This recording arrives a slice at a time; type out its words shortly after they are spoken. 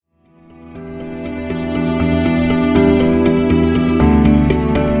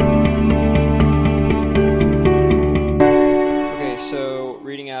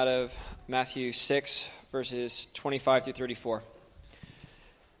Matthew 6, verses 25 through 34.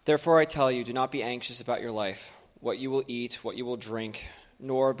 Therefore I tell you, do not be anxious about your life, what you will eat, what you will drink,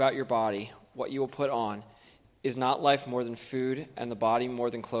 nor about your body, what you will put on. Is not life more than food, and the body more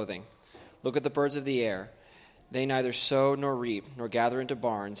than clothing? Look at the birds of the air. They neither sow nor reap, nor gather into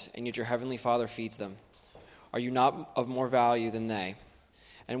barns, and yet your heavenly Father feeds them. Are you not of more value than they?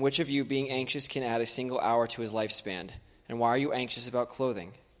 And which of you, being anxious, can add a single hour to his lifespan? And why are you anxious about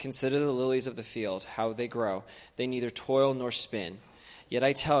clothing? Consider the lilies of the field, how they grow. They neither toil nor spin. Yet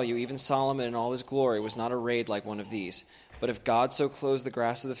I tell you, even Solomon in all his glory was not arrayed like one of these. But if God so clothes the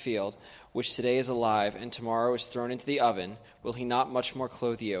grass of the field, which today is alive and tomorrow is thrown into the oven, will he not much more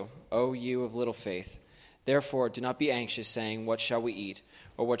clothe you, O you of little faith? Therefore do not be anxious, saying, what shall we eat?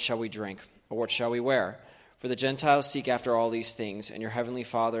 Or what shall we drink? Or what shall we wear? For the Gentiles seek after all these things, and your heavenly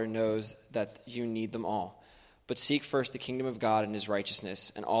Father knows that you need them all. But seek first the kingdom of God and his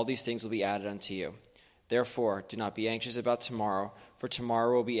righteousness, and all these things will be added unto you. Therefore, do not be anxious about tomorrow, for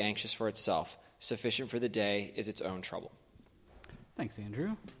tomorrow will be anxious for itself. Sufficient for the day is its own trouble. Thanks,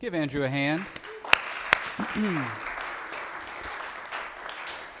 Andrew. Give Andrew a hand.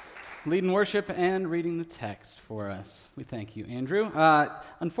 Leading worship and reading the text for us. We thank you, Andrew.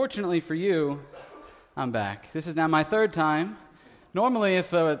 Unfortunately for you, I'm back. This is now my third time. Normally,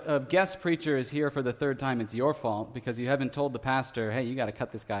 if a guest preacher is here for the third time, it's your fault because you haven't told the pastor, hey, you got to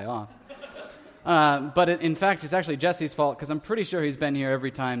cut this guy off. But in fact, it's actually Jesse's fault because I'm pretty sure he's been here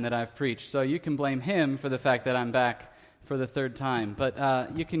every time that I've preached. So you can blame him for the fact that I'm back for the third time.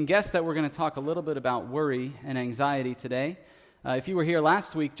 But you can guess that we're going to talk a little bit about worry and anxiety today. If you were here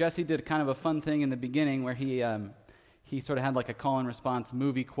last week, Jesse did kind of a fun thing in the beginning where he sort of had like a call and response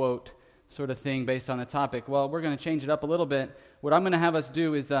movie quote sort of thing based on the topic. Well, we're going to change it up a little bit. What I'm going to have us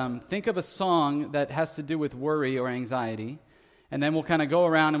do is think of a song that has to do with worry or anxiety, and then we'll kind of go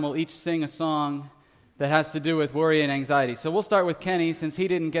around and we'll each sing a song that has to do with worry and anxiety. So we'll start with Kenny since he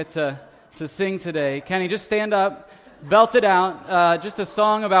didn't get to sing today. Kenny, just stand up, belt it out, just a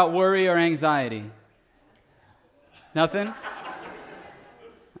song about worry or anxiety. Nothing?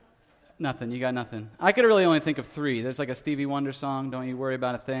 Nothing, you got nothing. I could really only think of three. There's like a Stevie Wonder song, Don't You Worry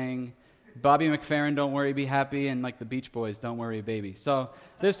About a Thing. Bobby McFerrin, Don't Worry, Be Happy, and like the Beach Boys, Don't Worry, Baby. So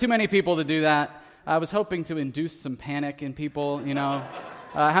there's too many people to do that. I was hoping to induce some panic in people, you know.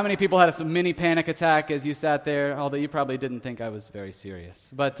 How many people had a mini panic attack as you sat there, although you probably didn't think I was very serious.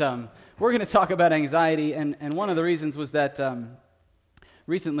 But we're going to talk about anxiety, and one of the reasons was that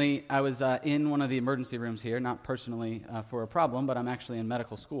recently I was in one of the emergency rooms here, not personally for a problem, but I'm actually in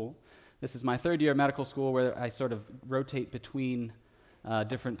medical school. This is my third year of medical school where I sort of rotate between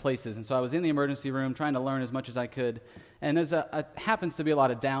different places. And so I was in the emergency room trying to learn as much as I could. And there's happens to be a lot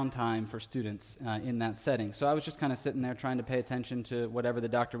of downtime for students in that setting. So I was just kind of sitting there trying to pay attention to whatever the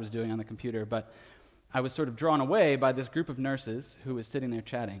doctor was doing on the computer. But I was sort of drawn away by this group of nurses who was sitting there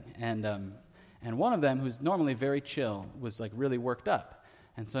chatting. And one of them, who's normally very chill, was like really worked up.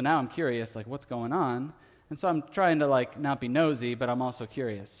 And so now I'm curious, like, what's going on? And so I'm trying to like not be nosy, but I'm also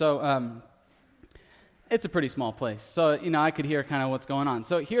curious. So it's a pretty small place. So, you know, I could hear kind of what's going on.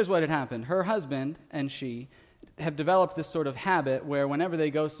 So here's what had happened. Her husband and she have developed this sort of habit where whenever they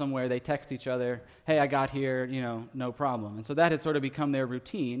go somewhere, they text each other, hey, I got here, you know, no problem. And so that had sort of become their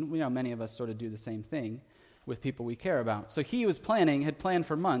routine. You know, many of us sort of do the same thing with people we care about. So he had planned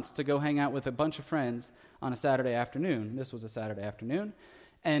for months to go hang out with a bunch of friends on a Saturday afternoon. This was a Saturday afternoon.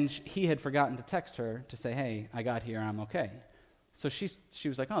 And he had forgotten to text her to say, hey, I got here, I'm okay. So she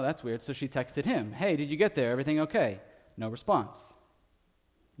was like, oh, that's weird. So she texted him, hey, did you get there? Everything okay? No response.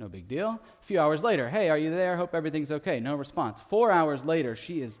 No big deal. A few hours later, hey, are you there? Hope everything's okay. No response. 4 hours later,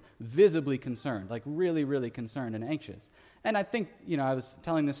 she is visibly concerned, like really, really concerned and anxious. And I think, you know, I was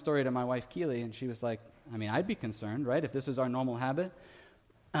telling this story to my wife, Keely, and she was like, I mean, I'd be concerned, right, if this is our normal habit.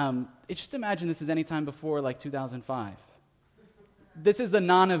 Just imagine this is any time before, like, 2005. This is the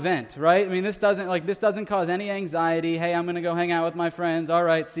non-event, right? I mean, this doesn't cause any anxiety. Hey, I'm going to go hang out with my friends. All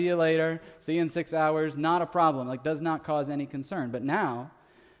right, see you later. See you in 6 hours. Not a problem. Like, does not cause any concern. But now,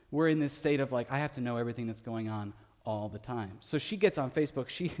 we're in this state of, like, I have to know everything that's going on all the time. So she gets on Facebook.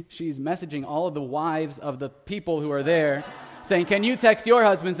 She's messaging all of the wives of the people who are there, saying, can you text your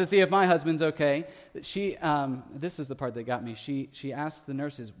husbands to see if my husband's okay? This is the part that got me. She asked the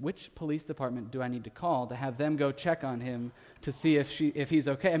nurses, which police department do I need to call to have them go check on him to see if he's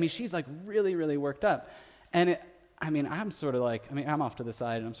okay? I mean, she's like really, really worked up. And I'm sort of like, I'm off to the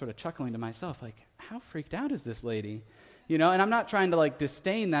side and I'm sort of chuckling to myself, like, how freaked out is this lady? And I'm not trying to like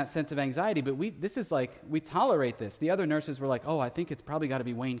disdain that sense of anxiety, but we tolerate this. The other nurses were like, oh, I think it's probably got to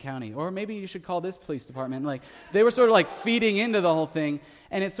be Wayne County, or maybe you should call this police department. Like, they were sort of like feeding into the whole thing,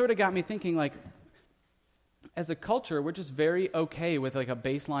 and it sort of got me thinking, like, as a culture, we're just very okay with like a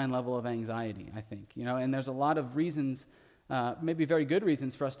baseline level of anxiety, I think, and there's a lot of reasons, maybe very good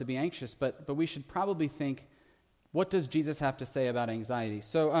reasons for us to be anxious, but we should probably think, what does Jesus have to say about anxiety?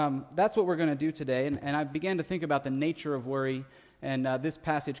 So that's what we're going to do today. And I began to think about the nature of worry, and this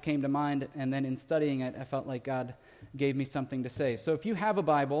passage came to mind. And then in studying it, I felt like God gave me something to say. So if you have a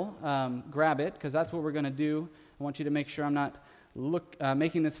Bible, grab it, because that's what we're going to do. I want you to make sure I'm not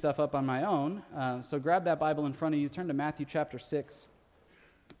making this stuff up on my own. So grab that Bible in front of you. Turn to Matthew chapter 6,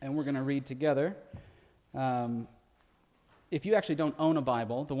 and we're going to read together. If you actually don't own a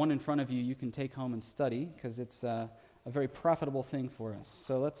Bible, the one in front of you, you can take home and study, because it's a very profitable thing for us.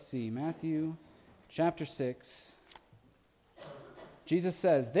 So let's see, Matthew chapter 6. Jesus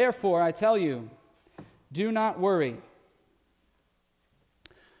says, "Therefore I tell you, do not worry." All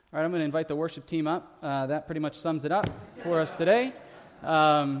right, I'm going to invite the worship team up. That pretty much sums it up for us today.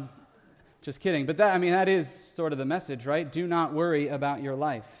 Just kidding. But that is sort of the message, right? Do not worry about your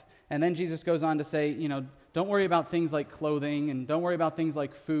life. And then Jesus goes on to say, don't worry about things like clothing, and don't worry about things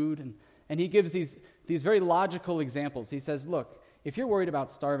like food. And he gives these very logical examples. He says, look, if you're worried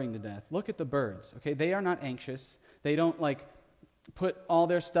about starving to death, look at the birds, okay? They are not anxious. They don't, put all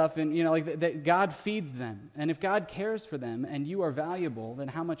their stuff in, God feeds them. And if God cares for them and you are valuable, then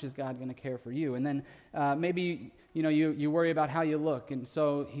how much is God going to care for you? And then maybe, you worry about how you look. And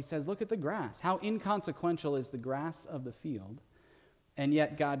so he says, look at the grass. How inconsequential is the grass of the field? And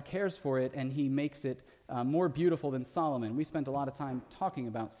yet God cares for it, and he makes it more beautiful than Solomon. We spent a lot of time talking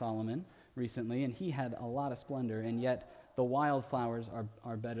about Solomon recently, and he had a lot of splendor, and yet the wildflowers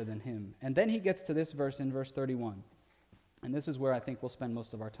are better than him. And then he gets to this verse in verse 31, and this is where I think we'll spend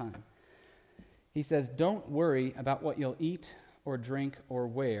most of our time. He says, "Don't worry about what you'll eat or drink or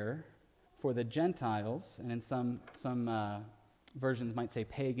wear, for the Gentiles," and in some versions might say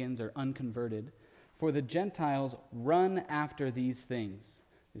pagans or unconverted, "for the Gentiles run after these things,"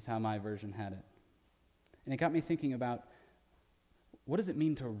 is how my version had it. And it got me thinking about, what does it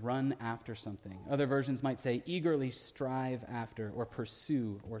mean to run after something? Other versions might say eagerly strive after, or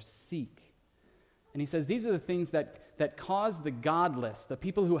pursue, or seek. And he says these are the things that cause the godless, the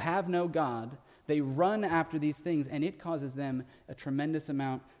people who have no God, they run after these things, and it causes them a tremendous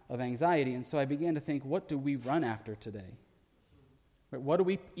amount of anxiety. And so I began to think, what do we run after today? What do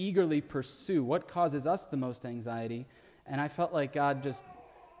we eagerly pursue? What causes us the most anxiety? And I felt like God just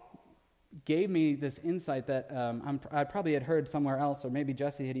gave me this insight that I probably had heard somewhere else, or maybe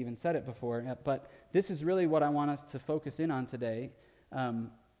Jesse had even said it before, but this is really what I want us to focus in on today.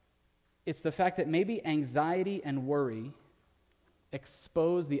 It's the fact that maybe anxiety and worry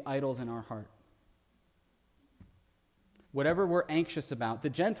expose the idols in our heart. Whatever we're anxious about. The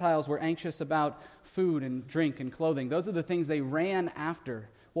Gentiles were anxious about food and drink and clothing. Those are the things they ran after.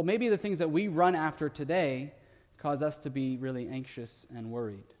 Well, maybe the things that we run after today cause us to be really anxious and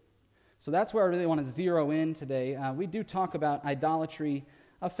worried. So that's where I really want to zero in today. We do talk about idolatry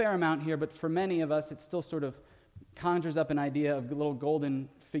a fair amount here, but for many of us, it still sort of conjures up an idea of little golden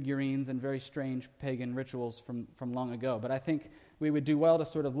figurines and very strange pagan rituals from long ago. But I think we would do well to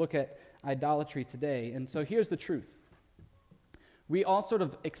sort of look at idolatry today. And so here's the truth. We all sort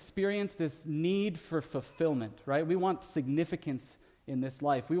of experience this need for fulfillment, right? We want significance in this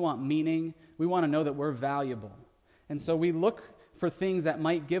life. We want meaning. We want to know that we're valuable. And so we look for things that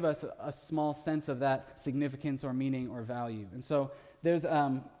might give us a small sense of that significance or meaning or value. And so there's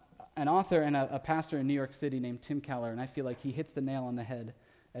an author and a pastor in New York City named Tim Keller, and I feel like he hits the nail on the head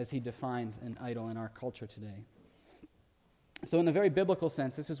as he defines an idol in our culture today. So in the very biblical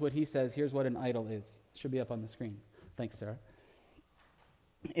sense, this is what he says. Here's what an idol is. It should be up on the screen. Thanks, Sarah.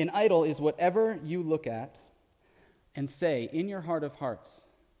 An idol is whatever you look at and say in your heart of hearts,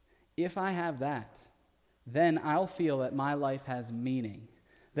 if I have that, then I'll feel that my life has meaning.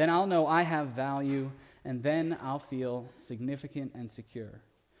 Then I'll know I have value, and then I'll feel significant and secure.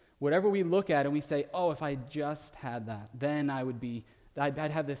 Whatever we look at and we say, oh, if I just had that, then I'd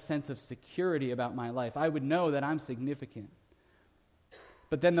have this sense of security about my life. I would know that I'm significant.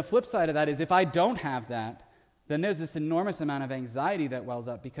 But then the flip side of that is if I don't have that, then there's this enormous amount of anxiety that wells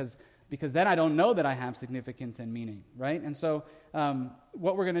up because then I don't know that I have significance and meaning, right? And so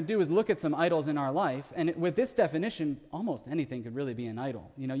what we're going to do is look at some idols in our life, and with this definition, almost anything could really be an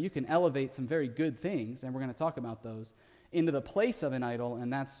idol. You know, you can elevate some very good things, and we're going to talk about those, into the place of an idol,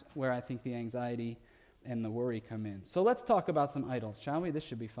 and that's where I think the anxiety and the worry come in. So let's talk about some idols, shall we? This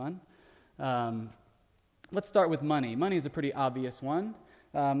should be fun. let's start with money. Money is a pretty obvious one.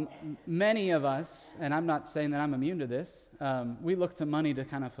 Many of us, and I'm not saying that I'm immune to this, we look to money to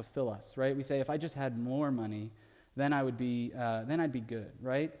kind of fulfill us, right? We say, if I just had more money, then I'd be good,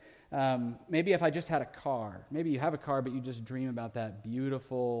 right? Maybe if I just had a car. Maybe you have a car, but you just dream about that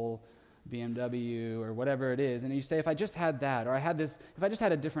beautiful BMW or whatever it is, and you say, if I just had that, or if I just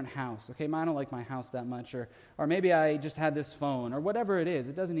had a different house, okay, I don't like my house that much, or maybe I just had this phone, or whatever it is,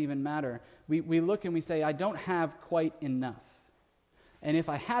 it doesn't even matter. We look and we say, I don't have quite enough. And if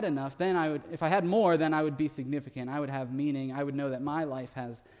I had enough, if I had more, then I would be significant. I would have meaning. I would know that my life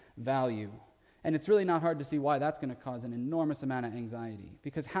has value. And it's really not hard to see why that's going to cause an enormous amount of anxiety,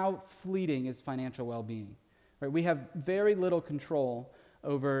 because how fleeting is financial well-being? Right? We have very little control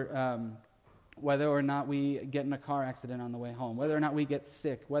over whether or not we get in a car accident on the way home, whether or not we get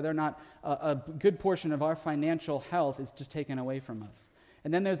sick, whether or not a good portion of our financial health is just taken away from us.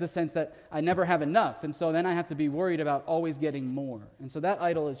 And then there's the sense that I never have enough, and so then I have to be worried about always getting more. And so that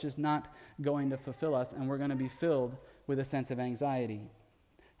idol is just not going to fulfill us, and we're going to be filled with a sense of anxiety.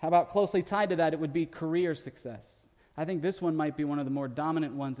 How about closely tied to that, it would be career success. I think this one might be one of the more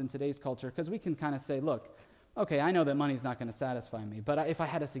dominant ones in today's culture, because we can kind of say, look, okay, I know that money's not going to satisfy me, but if I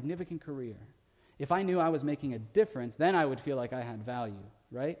had a significant career, if I knew I was making a difference, then I would feel like I had value,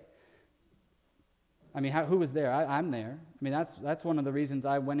 right? I mean, who was there? I'm there. I mean, that's one of the reasons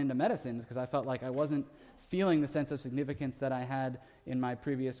I went into medicine, because I felt like I wasn't feeling the sense of significance that I had in my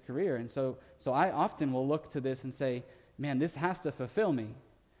previous career. And so I often will look to this and say, man, this has to fulfill me.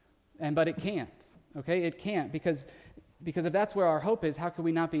 But it can't, okay? It can't, because if that's where our hope is, how could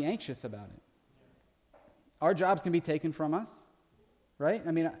we not be anxious about it? Our jobs can be taken from us, right?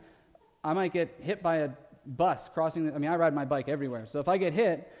 I mean, I might get hit by a bus crossing I ride my bike everywhere. So if I get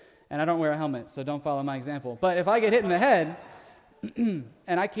hit, and I don't wear a helmet, so don't follow my example. But if I get hit in the head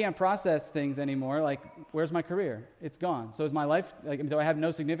and I can't process things anymore, like, where's my career? It's gone. So is my life, do I have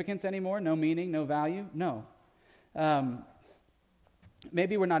no significance anymore? No meaning, no value? No.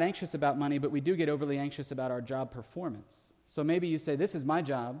 Maybe we're not anxious about money, but we do get overly anxious about our job performance. So maybe you say, this is my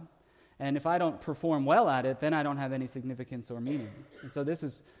job, and if I don't perform well at it, then I don't have any significance or meaning. And so this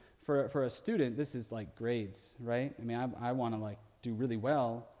is, for a student, this is like grades, right? I mean, I want to do really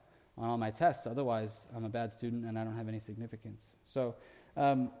well on all my tests. Otherwise, I'm a bad student and I don't have any significance. So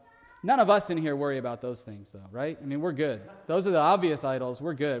none of us in here worry about those things, though, right? I mean, we're good. Those are the obvious idols.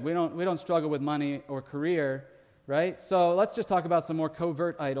 We're good. We don't struggle with money or career, right? So let's just talk about some more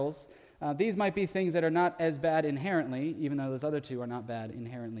covert idols. These might be things that are not as bad inherently, even though those other two are not bad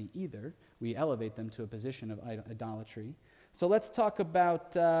inherently either. We elevate them to a position of idolatry. So let's talk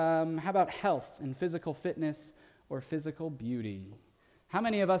about, how about health and physical fitness or physical beauty? How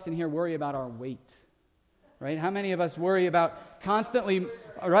many of us in here worry about our weight, right? How many of us worry about constantly,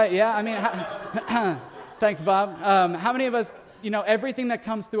 right? Yeah, I mean, thanks, Bob. How many of us, everything that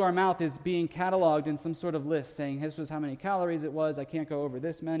comes through our mouth is being cataloged in some sort of list saying, this was how many calories it was, I can't go over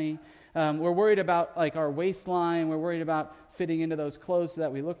this many. We're worried about our waistline. We're worried about fitting into those clothes so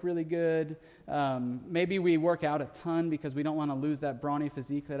that we look really good. Maybe we work out a ton because we don't want to lose that brawny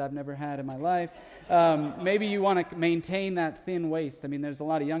physique that I've never had in my life. Maybe you want to maintain that thin waist. I mean, there's a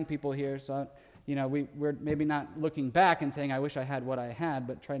lot of young people here, so we're maybe not looking back and saying, I wish I had what I had,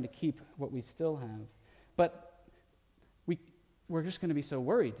 but trying to keep what we still have. But we're just going to be so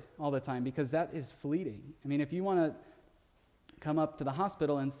worried all the time because that is fleeting. I mean, if you want to come up to the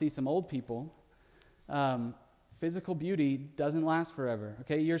hospital and see some old people, physical beauty doesn't last forever,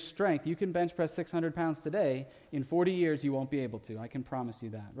 okay? Your strength, you can bench press 600 pounds today. In 40 years, you won't be able to. I can promise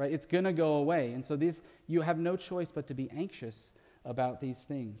you that, right? It's going to go away. And so you have no choice but to be anxious about these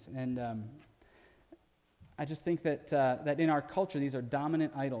things. And I just think that in our culture, these are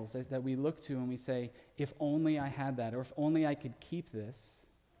dominant idols that we look to and we say, if only I had that, or if only I could keep this,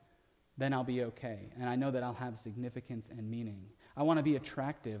 then I'll be okay. And I know that I'll have significance and meaning. I want to be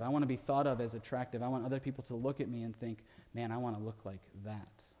attractive. I want to be thought of as attractive. I want other people to look at me and think, man, I want to look like that.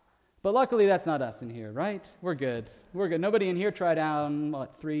 But luckily, that's not us in here, right? We're good. We're good. Nobody in here tried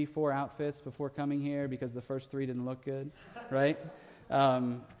out 3, 4 outfits before coming here because the first 3 didn't look good, right?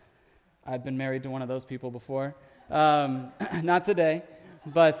 I've been married to one of those people before. Not today,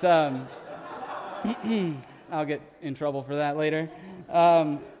 but I'll get in trouble for that later.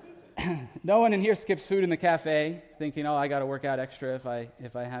 No one in here skips food in the cafe thinking, I got to work out extra if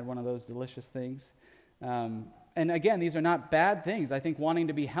I had one of those delicious things. And again, these are not bad things. I think wanting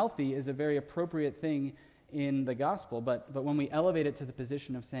to be healthy is a very appropriate thing in the gospel, but when we elevate it to the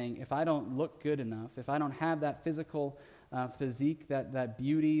position of saying, if I don't look good enough, if I don't have that physical physique, that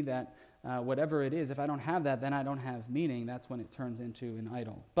beauty, that whatever it is, if I don't have that, then I don't have meaning. That's when it turns into an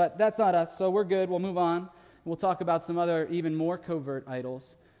idol. But that's not us, so we're good. We'll move on. We'll talk about some other even more covert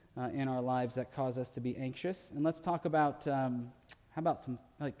idols in our lives that cause us to be anxious. And let's talk about, how about some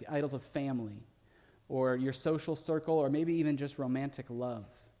like idols of family or your social circle or maybe even just romantic love.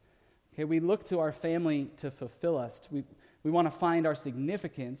 Okay, we look to our family to fulfill us. We want to find our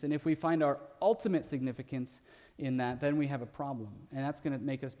significance, and if we find our ultimate significance in that, then we have a problem, and that's going to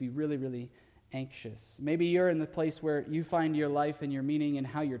make us be really, really anxious. Maybe you're in the place where you find your life and your meaning in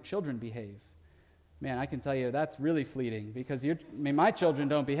how your children behave. Man, I can tell you that's really fleeting because my children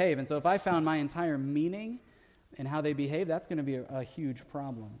don't behave, and so if I found my entire meaning in how they behave, that's going to be a huge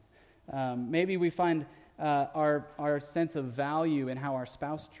problem. Maybe we find our sense of value in how our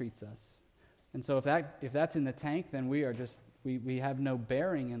spouse treats us. And so if that's in the tank, then we are just we have no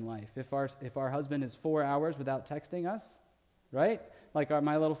bearing in life. If our husband is 4 hours without texting us, right? Like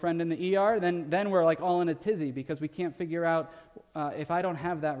my little friend in the ER, then we're like all in a tizzy because we can't figure out if I don't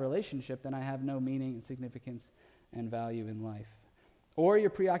have that relationship, then I have no meaning and significance and value in life. Or you're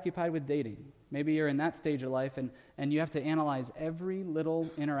preoccupied with dating. Maybe you're in that stage of life and you have to analyze every little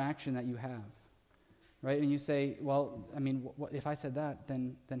interaction that you have, right? And you say, well, I mean, if I said that,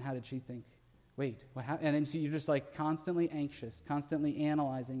 then how did she think? Wait, what happened? And then so you're just like constantly anxious, constantly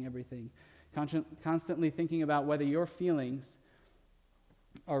analyzing everything, constantly thinking about whether your feelings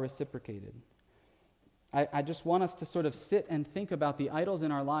are reciprocated. I just want us to sort of sit and think about the idols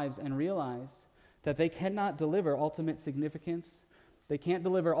in our lives and realize that they cannot deliver ultimate significance. They can't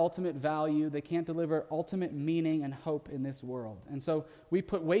deliver ultimate value. They can't deliver ultimate meaning and hope in this world. And so we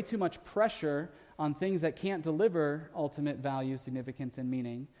put way too much pressure on things that can't deliver ultimate value, significance, and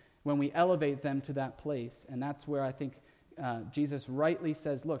meaning when we elevate them to that place. And that's where I think Jesus rightly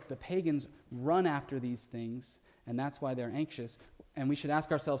says, look, the pagans run after these things, and that's why they're anxious. And we should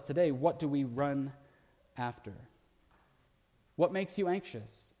ask ourselves today, what do we run after? What makes you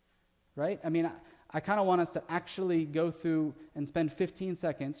anxious? Right? I mean, I kind of want us to actually go through and spend 15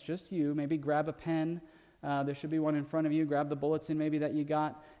 seconds, just you, maybe grab a pen. There should be one in front of you. Grab the bulletin maybe that you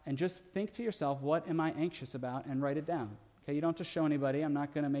got, and just think to yourself, what am I anxious about, and write it down. Okay, you don't have to show anybody. I'm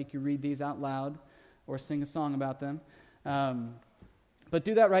not going to make you read these out loud or sing a song about them. But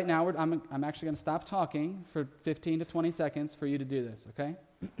do that right now. I'm actually going to stop talking for 15 to 20 seconds for you to do this, okay?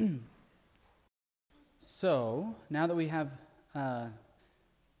 So, now that we have... I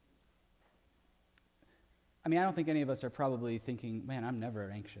don't think any of us are probably thinking, man, I'm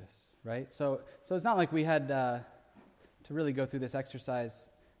never anxious, right? So it's not like we had to really go through this exercise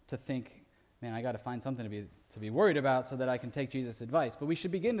to think, man, I got to find something to be worried about so that I can take Jesus' advice. But we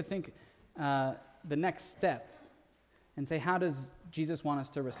should begin to think the next step and say, how does Jesus want us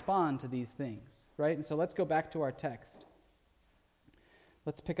to respond to these things, right? And so let's go back to our text.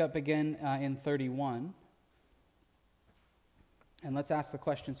 Let's pick up again in 31. And let's ask the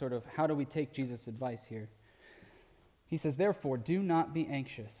question sort of, how do we take Jesus' advice here? He says, therefore, do not be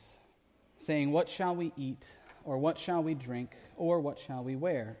anxious, saying, what shall we eat, or what shall we drink, or what shall we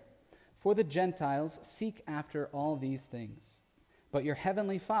wear? For the Gentiles seek after all these things, but your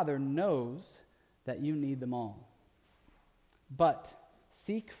heavenly Father knows that you need them all. But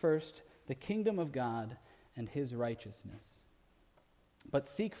seek first the kingdom of God and his righteousness. But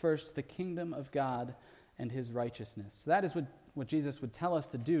seek first the kingdom of God and his righteousness. So that is what Jesus would tell us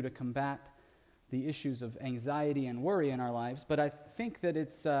to do to combat the issues of anxiety and worry in our lives. But I think that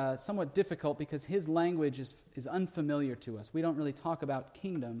it's somewhat difficult because his language is unfamiliar to us. We don't really talk about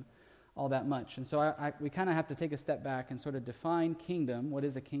kingdom all that much. And so we kind of have to take a step back and sort of define kingdom. What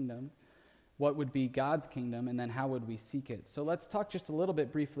is a kingdom? What would be God's kingdom? And then how would we seek it? So let's talk just a little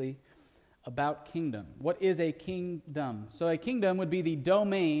bit briefly about kingdom. What is a kingdom? So a kingdom would be the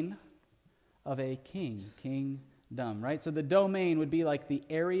domain of a king. Kingdom, right? So the domain would be like the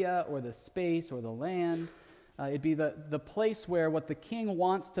area or the space or the land. It'd be the place where what the king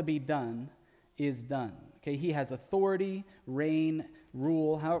wants to be done is done. Okay, he has authority, reign,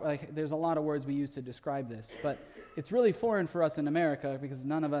 rule. There's a lot of words we use to describe this, but it's really foreign for us in America because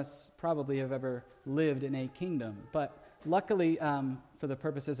none of us probably have ever lived in a kingdom. But luckily, for the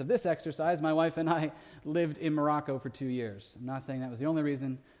purposes of this exercise, my wife and I lived in Morocco for 2 years. I'm not saying that was the only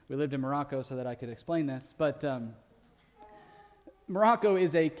reason we lived in Morocco so that I could explain this, but Morocco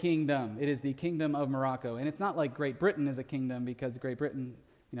is a kingdom. It is the kingdom of Morocco, and it's not like Great Britain is a kingdom because Great Britain,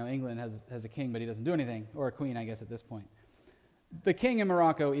 England has a king, but he doesn't do anything, or a queen, I guess, at this point. The king in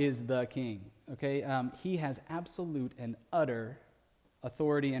Morocco is the king, okay? He has absolute and utter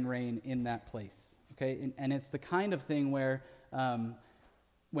authority and reign in that place, okay? And it's the kind of thing where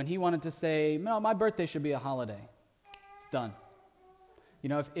when he wanted to say, no, my birthday should be a holiday, it's done. You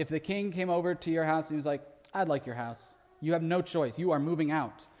know, if the king came over to your house and he was like, I'd like your house, you have no choice. You are moving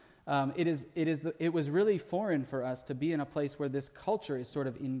out. It was really foreign for us to be in a place where this culture is sort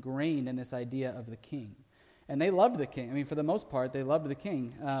of ingrained in this idea of the king. And they loved the king. I mean, for the most part, they loved the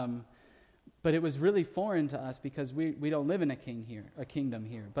king. But it was really foreign to us because we don't live in a kingdom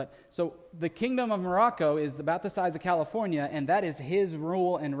here. But so the kingdom of Morocco is about the size of California, and that is his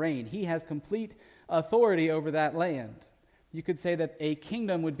rule and reign. He has complete authority over that land. You could say that a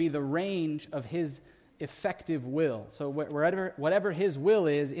kingdom would be the range of his effective will. So whatever his will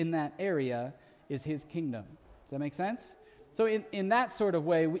is in that area is his kingdom. Does that make sense? So in that sort of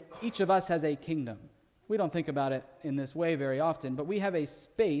way, each of us has a kingdom. We don't think about it in this way very often, but we have a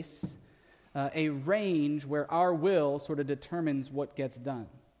space, a range where our will sort of determines what gets done.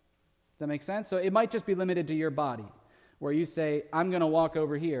 Does that make sense? So it might just be limited to your body, where you say, I'm going to walk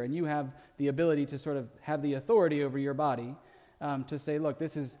over here, and you have the ability to sort of have the authority over your body to say, look,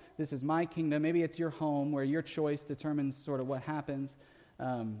 this is my kingdom. Maybe it's your home, where your choice determines sort of what happens.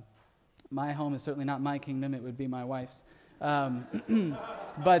 My home is certainly not my kingdom. It would be my wife's.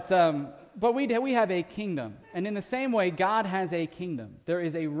 But we have a kingdom. And in the same way, God has a kingdom. There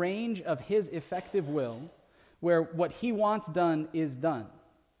is a range of his effective will where what he wants done is done.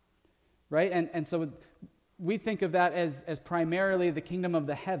 Right? And so we think of that as primarily the kingdom of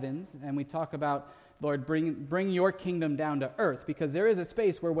the heavens. And we talk about, Lord, bring your kingdom down to earth. Because there is a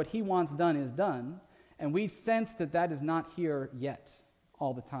space where what he wants done is done. And we sense that is not here yet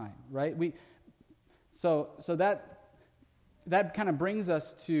all the time. Right? So that kind of brings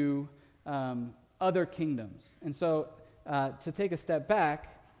us to other kingdoms. And so to take a step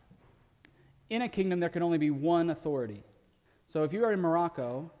back, in a kingdom there can only be one authority. So if you are in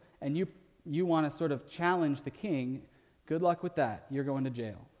Morocco and you want to sort of challenge the king, good luck with that. You're going to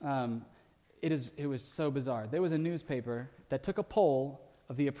jail. It was so bizarre. There was a newspaper that took a poll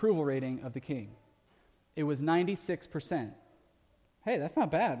of the approval rating of the king. It was 96%. Hey, that's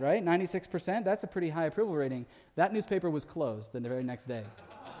not bad, right? 96%, that's a pretty high approval rating. That newspaper was closed the very next day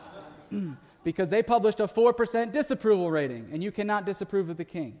because they published a 4% disapproval rating, and you cannot disapprove of the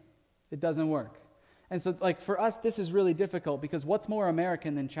king. It doesn't work. And so, for us, this is really difficult because what's more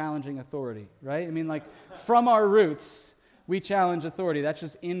American than challenging authority, right? I mean, from our roots, we challenge authority. That's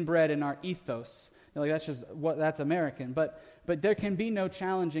just inbred in our ethos. That's American. But there can be no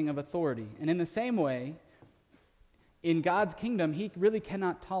challenging of authority. And in the same way, in God's kingdom, he really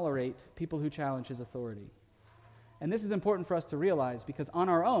cannot tolerate people who challenge his authority. And this is important for us to realize because on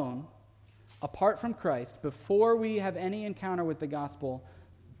our own, apart from Christ, before we have any encounter with the gospel,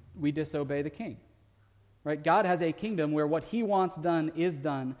 we disobey the king. Right? God has a kingdom where what he wants done is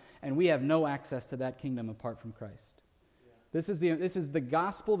done, and we have no access to that kingdom apart from Christ. Yeah. This is the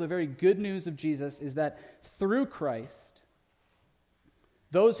gospel, the very good news of Jesus, is that through Christ,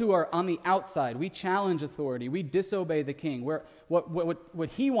 those who are on the outside, we challenge authority, we disobey the king. What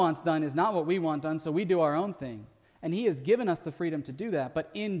he wants done is not what we want done, so we do our own thing. And he has given us the freedom to do that.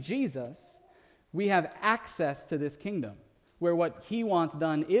 But in Jesus, we have access to this kingdom, where what he wants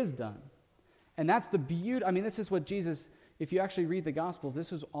done is done. And that's the beauty. I mean, this is what Jesus, if you actually read the Gospels,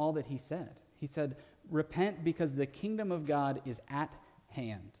 this is all that he said. He said, repent because the kingdom of God is at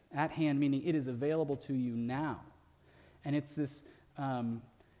hand. At hand, meaning it is available to you now. And it's this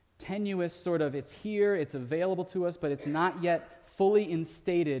tenuous sort of, it's here, it's available to us, but it's not yet fully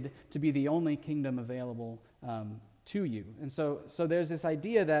instated to be the only kingdom available to you. And so there's this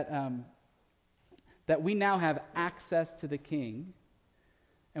idea that we now have access to the king,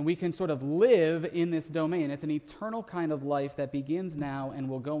 and we can sort of live in this domain. It's an eternal kind of life that begins now and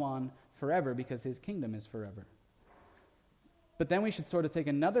will go on forever because his kingdom is forever. But then we should sort of take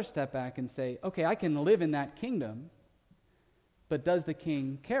another step back and say, okay, I can live in that kingdom, but does the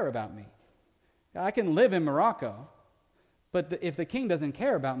king care about me? I can live in Morocco, but if the king doesn't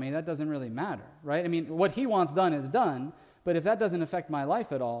care about me, that doesn't really matter, right? I mean, what he wants done is done, but if that doesn't affect my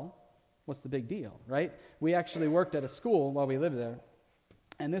life at all, what's the big deal, right? We actually worked at a school while we lived there,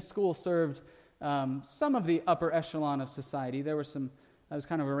 and this school served some of the upper echelon of society. That was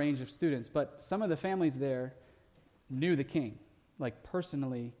kind of a range of students, but some of the families there knew the king,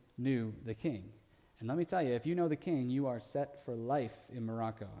 personally knew the king. And let me tell you, if you know the king, you are set for life in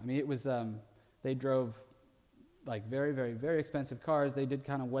Morocco. I mean, it was, they drove very, very, very expensive cars. They did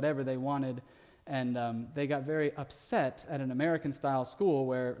kind of whatever they wanted. And they got very upset at an American-style school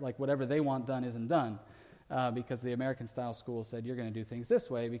where, whatever they want done isn't done. Because the American-style school said, you're going to do things this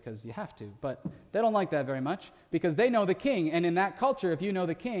way because you have to. But they don't like that very much because they know the king. And in that culture, if you know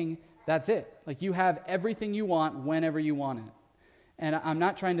the king, that's it. You have everything you want whenever you want it. And I'm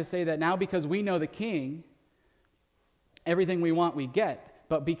not trying to say that now because we know the king, everything we want we get.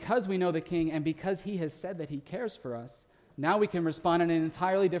 But because we know the King and because he has said that he cares for us, now we can respond in an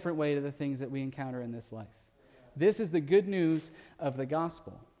entirely different way to the things that we encounter in this life. This is the good news of the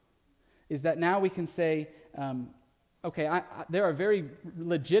gospel, is that now we can say, okay, there are very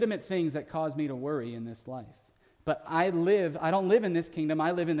legitimate things that cause me to worry in this life. But I don't live in this kingdom,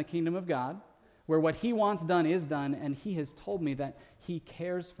 I live in the kingdom of God, where what he wants done is done, and he has told me that he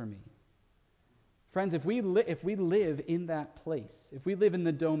cares for me. Friends, if we live in that place, if we live in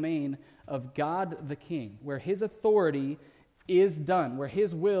the domain of God the King, where his authority is done, where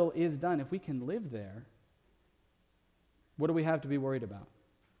his will is done, if we can live there, what do we have to be worried about?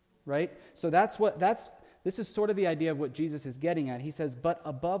 Right? So this is sort of the idea of what Jesus is getting at. He says, but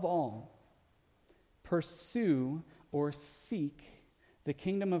above all, pursue or seek the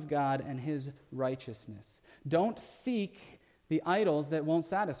kingdom of God and his righteousness. Don't seek the idols that won't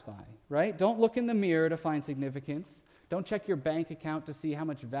satisfy, right? Don't look in the mirror to find significance. Don't check your bank account to see how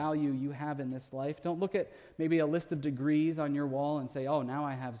much value you have in this life. Don't look at maybe a list of degrees on your wall and say, oh, now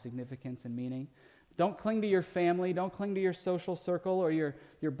I have significance and meaning. Don't cling to your family. Don't cling to your social circle or your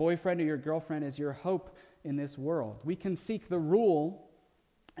boyfriend or your girlfriend as your hope in this world. We can seek the rule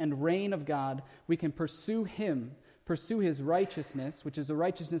and reign of God. We can pursue him, pursue his righteousness, which is the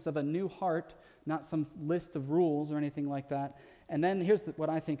righteousness of a new heart, not some list of rules or anything like that. And then here's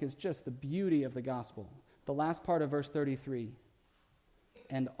what I think is just the beauty of the gospel. The last part of verse 33.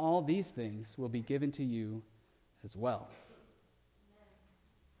 And all these things will be given to you as well.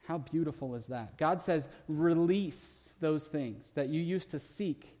 How beautiful is that? God says, release those things that you used to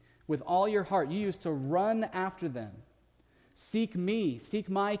seek with all your heart. You used to run after them. Seek me,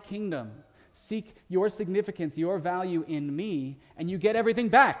 seek my kingdom, seek your significance, your value in me, and you get everything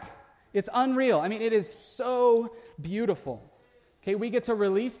back. It's unreal. I mean, it is so beautiful. Okay, we get to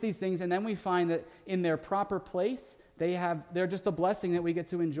release these things, and then we find that in their proper place, they're just a blessing that we get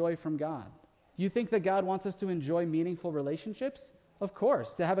to enjoy from God. You think that God wants us to enjoy meaningful relationships? Of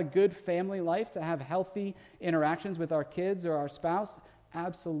course. To have a good family life, to have healthy interactions with our kids or our spouse?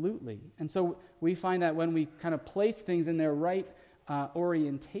 Absolutely. And so we find that when we kind of place things in their right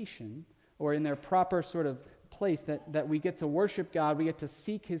orientation or in their proper sort of place, that we get to worship God, we get to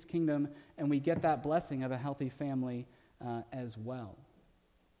seek his kingdom, and we get that blessing of a healthy family as well.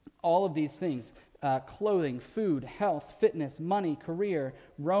 All of these things, clothing, food, health, fitness, money, career,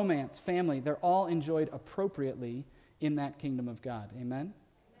 romance, family, they're all enjoyed appropriately in that kingdom of God. Amen?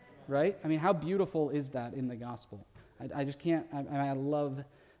 Right? I mean, how beautiful is that in the gospel? I just can't, I love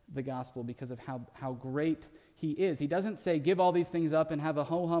the gospel because of how great he is. He doesn't say, give all these things up and have a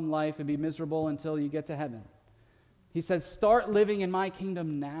ho-hum life and be miserable until you get to heaven. He says, start living in my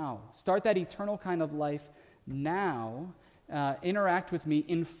kingdom now. Start that eternal kind of life now. Interact with me.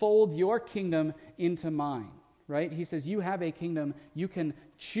 Enfold your kingdom into mine. Right? He says, you have a kingdom. You can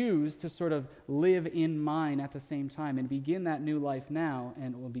choose to sort of live in mine at the same time and begin that new life now,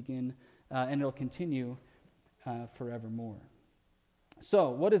 and it will begin, and it'll continue forevermore.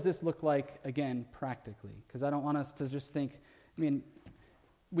 So, what does this look like, again, practically? Because I don't want us to just think,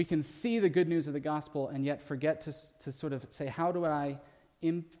 we can see the good news of the gospel and yet forget to sort of say, how do I,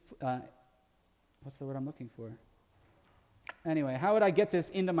 what's the word I'm looking for? Anyway, how would I get this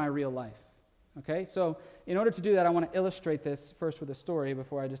into my real life? Okay, so in order to do that, I want to illustrate this first with a story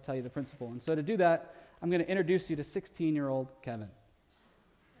before I just tell you the principle. And so to do that, I'm going to introduce you to 16-year-old Kevin.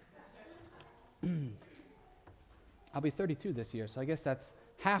 I'll be 32 this year, so I guess that's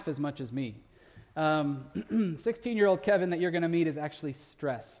half as much as me. 16-year-old Kevin that you're going to meet is actually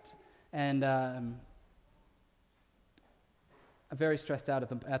stressed, and very stressed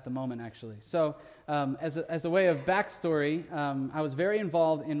out at the moment, actually. So as a way of backstory, I was very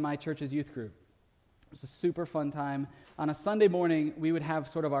involved in my church's youth group. It was a super fun time. On a Sunday morning, we would have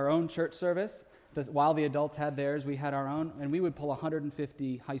sort of our own church service. While the adults had theirs, we had our own, and we would pull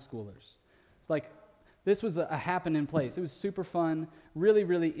 150 high schoolers. It's like, this was a happening place. It was super fun, really,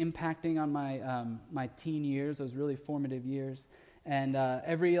 really impacting on my teen years, those really formative years. And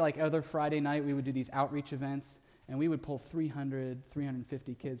every other Friday night, we would do these outreach events, and we would pull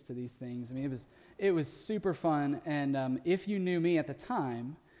 350 kids to these things. I mean, it was super fun. And if you knew me at the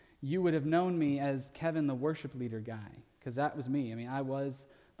time, you would have known me as Kevin, the worship leader guy, because that was me. I mean, I was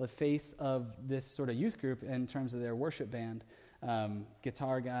the face of this sort of youth group in terms of their worship band.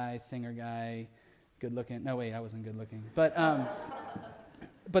 Guitar guy, singer guy, good looking. No, wait, I wasn't good looking. But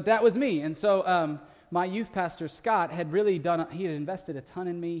that was me. And so my youth pastor, Scott, had really he had invested a ton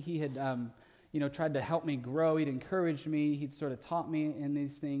in me. He had tried to help me grow. He'd encouraged me. He'd sort of taught me in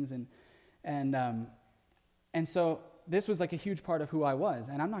these things. And so this was like a huge part of who I was.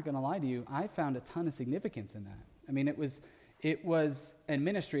 And I'm not going to lie to you, I found a ton of significance in that. I mean, it and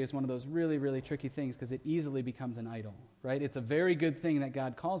ministry is one of those really, really tricky things because it easily becomes an idol, right? It's a very good thing that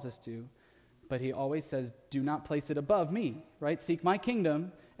God calls us to, but he always says, do not place it above me, right? Seek my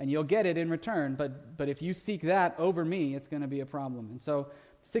kingdom, and you'll get it in return, but if you seek that over me, it's going to be a problem. And so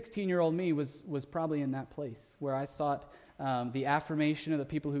 16-year-old me was probably in that place where I sought the affirmation of the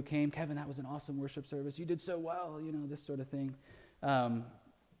people who came. Kevin, that was an awesome worship service. You did so well, this sort of thing.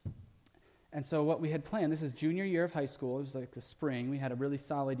 And so what we had planned, this is junior year of high school. It was like the spring. We had a really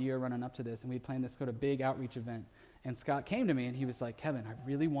solid year running up to this, and we had planned this sort of big outreach event. And Scott came to me, and he was like, Kevin,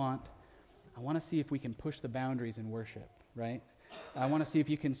 I want to see if we can push the boundaries in worship, right? I want to see if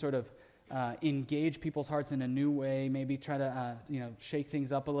you can sort of engage people's hearts in a new way, maybe try to shake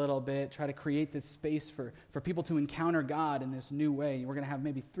things up a little bit, try to create this space for people to encounter God in this new way. We're going to have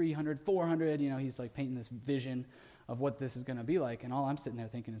maybe 300, 400, he's like painting this vision of what this is going to be like. And all I'm sitting there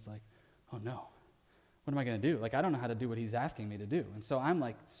thinking is like, oh no, what am I going to do? Like, I don't know how to do what he's asking me to do. And so I'm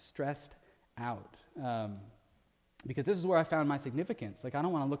like stressed out because this is where I found my significance. Like, I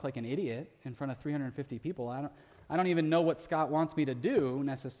don't want to look like an idiot in front of 350 people. I don't even know what Scott wants me to do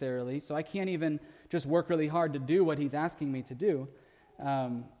necessarily, so I can't even just work really hard to do what he's asking me to do.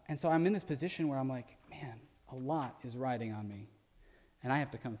 And so I'm in this position where I'm like, man, a lot is riding on me. And I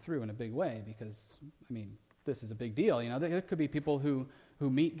have to come through in a big way because, this is a big deal. There could be people who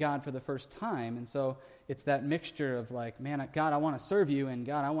meet God for the first time, and so it's that mixture of like, man, God, I want to serve you, and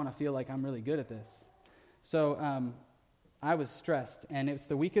God, I want to feel like I'm really good at this. So I was stressed, and it's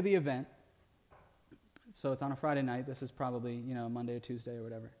the week of the event, so it's on a Friday night. This is probably, Monday or Tuesday or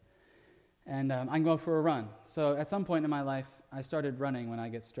whatever, and I'm going for a run. So at some point in my life, I started running when I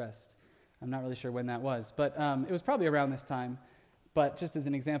get stressed. I'm not really sure when that was, but it was probably around this time. But just as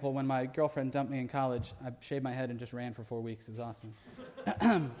an example, when my girlfriend dumped me in college, I shaved my head and just ran for 4 weeks. It was awesome.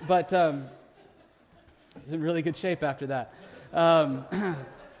 But I was in really good shape after that.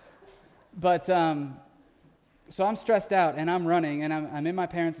 So I'm stressed out, and I'm running, and I'm in my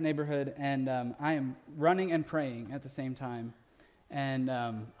parents' neighborhood, and I am running and praying at the same time. And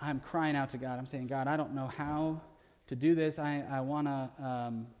I'm crying out to God. I'm saying, God, I don't know how to do this. I want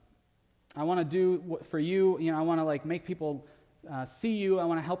to do for you. I want to make people see you. I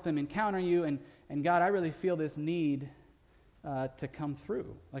want to help them encounter you. And God, I really feel this need to come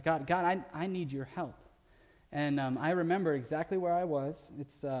through. Like, God, I need your help. And I remember exactly where I was.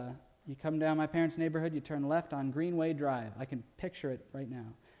 It's you come down my parents' neighborhood, you turn left on Greenway Drive. I can picture it right now.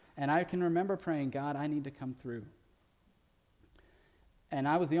 And I can remember praying, God, I need to come through. And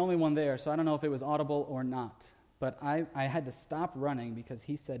I was the only one there, so I don't know if it was audible or not. But I had to stop running because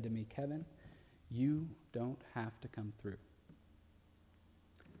he said to me, Kevin, you don't have to come through.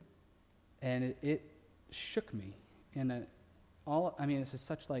 And it shook me. This is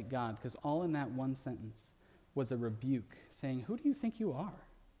such like God, because all in that one sentence was a rebuke, saying, who do you think you are?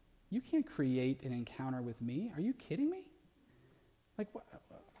 You can't create an encounter with me. Are you kidding me? Like,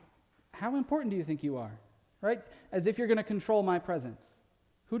 how important do you think you are? Right? As if you're going to control my presence.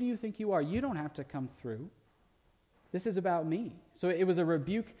 Who do you think you are? You don't have to come through. This is about me. So it was a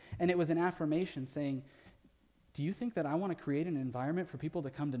rebuke, and it was an affirmation saying, do you think that I want to create an environment for people to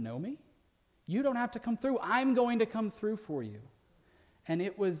come to know me? You don't have to come through. I'm going to come through for you. And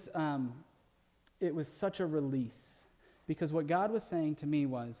it was such a release, because what God was saying to me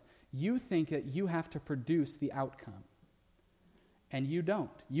was, you think that you have to produce the outcome, and you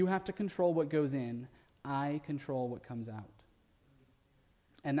don't. You have to control what goes in. I control what comes out.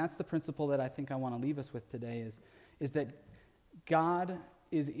 And that's the principle that I think I want to leave us with today is that God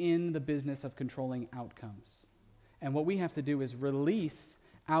is in the business of controlling outcomes. And what we have to do is release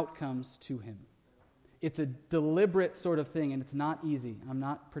outcomes to him. It's a deliberate sort of thing, and it's not easy. I'm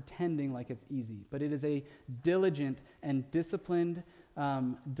not pretending like it's easy, but it is a diligent and disciplined,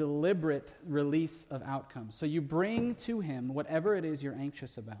 deliberate release of outcomes. So you bring to him whatever it is you're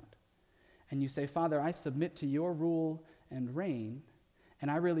anxious about, and you say, Father, I submit to your rule and reign,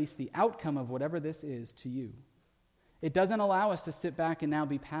 and I release the outcome of whatever this is to you. It doesn't allow us to sit back and now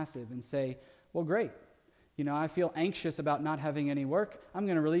be passive and say, well, great. I feel anxious about not having any work. I'm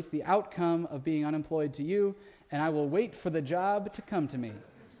going to release the outcome of being unemployed to you, and I will wait for the job to come to me.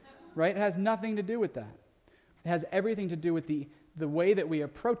 Right? It has nothing to do with that. It has everything to do with the way that we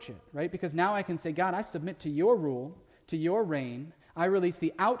approach it, right? Because now I can say, God, I submit to your rule, to your reign. I release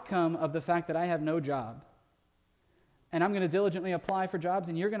the outcome of the fact that I have no job. And I'm going to diligently apply for jobs,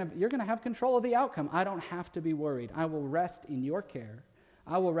 and you're going to have control of the outcome. I don't have to be worried. I will rest in your care.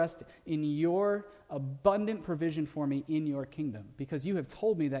 I will rest in your abundant provision for me in your kingdom, because you have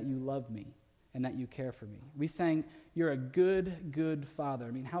told me that you love me and that you care for me. We sang, you're a good, good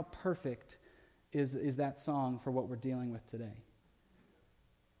Father. How perfect is that song for what we're dealing with today.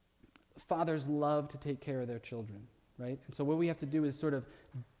 Fathers love to take care of their children, right? And so what we have to do is sort of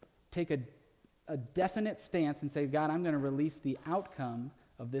take a definite stance and say, God, I'm going to release the outcome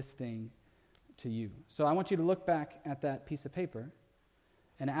of this thing to you. So I want you to look back at that piece of paper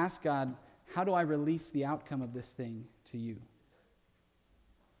and ask God, how do I release the outcome of this thing to you?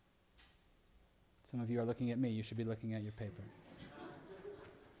 Some of you are looking at me. You should be looking at your paper.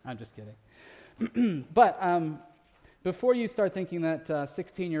 I'm just kidding. But before you start thinking that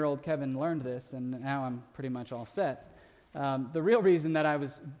 16-year-old Kevin learned this and now I'm pretty much all set, the real reason that I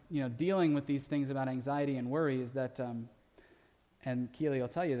was dealing with these things about anxiety and worry is that, and Keely will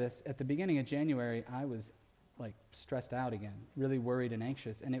tell you this, at the beginning of January, I was like stressed out again, really worried and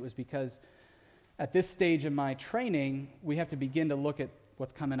anxious. And it was because at this stage of my training, we have to begin to look at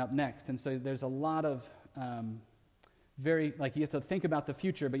what's coming up next. And so there's a lot of you have to think about the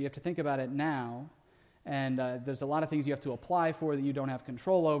future, but you have to think about it now. And there's a lot of things you have to apply for that you don't have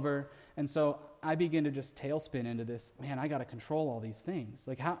control over. And so I begin to just tailspin into this, man, I got to control all these things.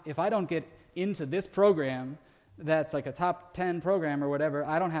 Like, if I don't get into this program that's like a top 10 program or whatever,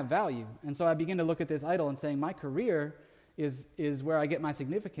 I don't have value. And so I begin to look at this idol and saying, my career is where I get my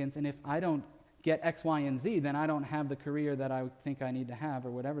significance, and if I don't get X, Y, and Z, then I don't have the career that I think I need to have,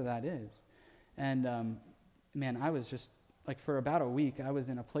 or whatever that is. And man, I was just, like, for about a week, I was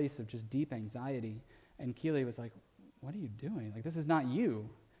in a place of just deep anxiety. And Keely was like, what are you doing? Like, this is not you.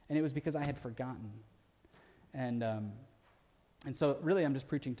 And it was because I had forgotten. And so really I'm just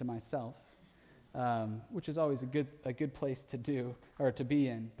preaching to myself, which is always a good place to do, or to be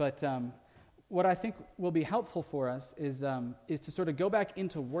in. But what I think will be helpful for us is to sort of go back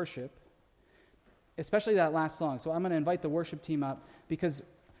into worship, especially that last song. So I'm going to invite the worship team up, because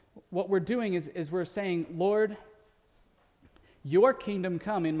what we're doing is we're saying, Lord, your kingdom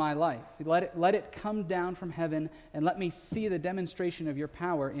come in my life. Let it come down from heaven, and let me see the demonstration of your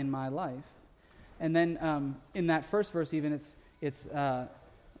power in my life. And then in that first verse even, it's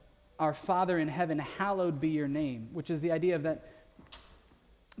our Father in heaven, hallowed be your name, which is the idea of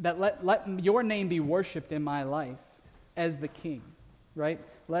that let your name be worshipped in my life as the king, right?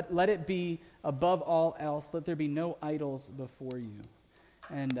 Let it be above all else. Let there be no idols before you.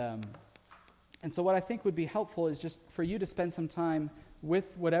 And so what I think would be helpful is just for you to spend some time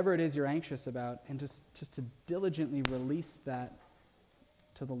with whatever it is you're anxious about, and just to diligently release that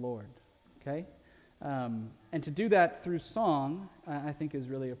to the Lord, okay? And to do that through song, I think is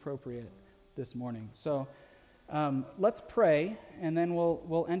really appropriate this morning. So let's pray, and then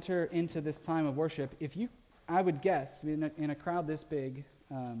we'll enter into this time of worship. I would guess, in a crowd this big,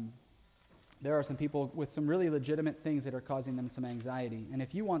 there are some people with some really legitimate things that are causing them some anxiety. And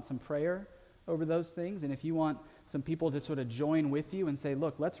if you want some prayer over those things, and if you want some people to sort of join with you and say,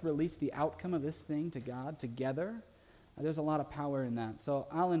 look, let's release the outcome of this thing to God together, there's a lot of power in that. So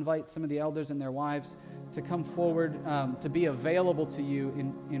I'll invite some of the elders and their wives to come forward to be available to you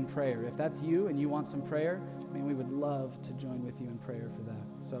in prayer. If that's you and you want some prayer, we would love to join with you in prayer for that.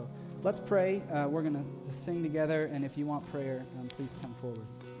 So let's pray. We're going to sing together, and if you want prayer, please come forward.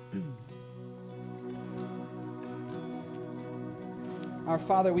 Our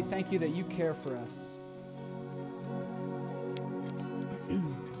Father, we thank you that you care for us.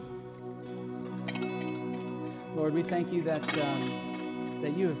 Lord, we thank you that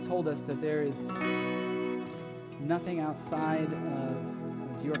you have told us that there is nothing outside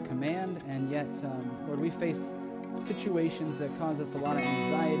of your command, and yet, Lord, we face situations that cause us a lot of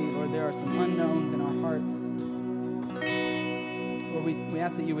anxiety. Lord, there are some unknowns in our hearts. Lord, we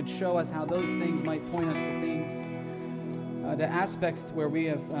ask that you would show us how those things might point us to things, to aspects where we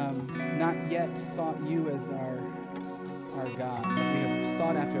have not yet sought you as our God, that we have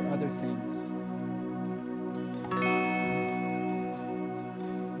sought after other things.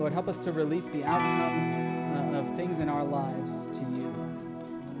 Lord, help us to release the outcome of things in our lives to you.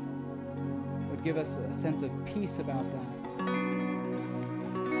 Lord, give us a sense of peace about that.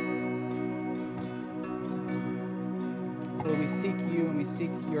 Lord, we seek you, and we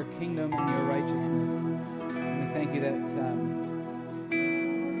seek your kingdom and your righteousness. And we thank you that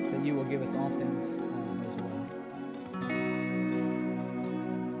you will give us all things as well.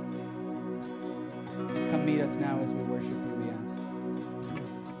 Come meet us now as we worship.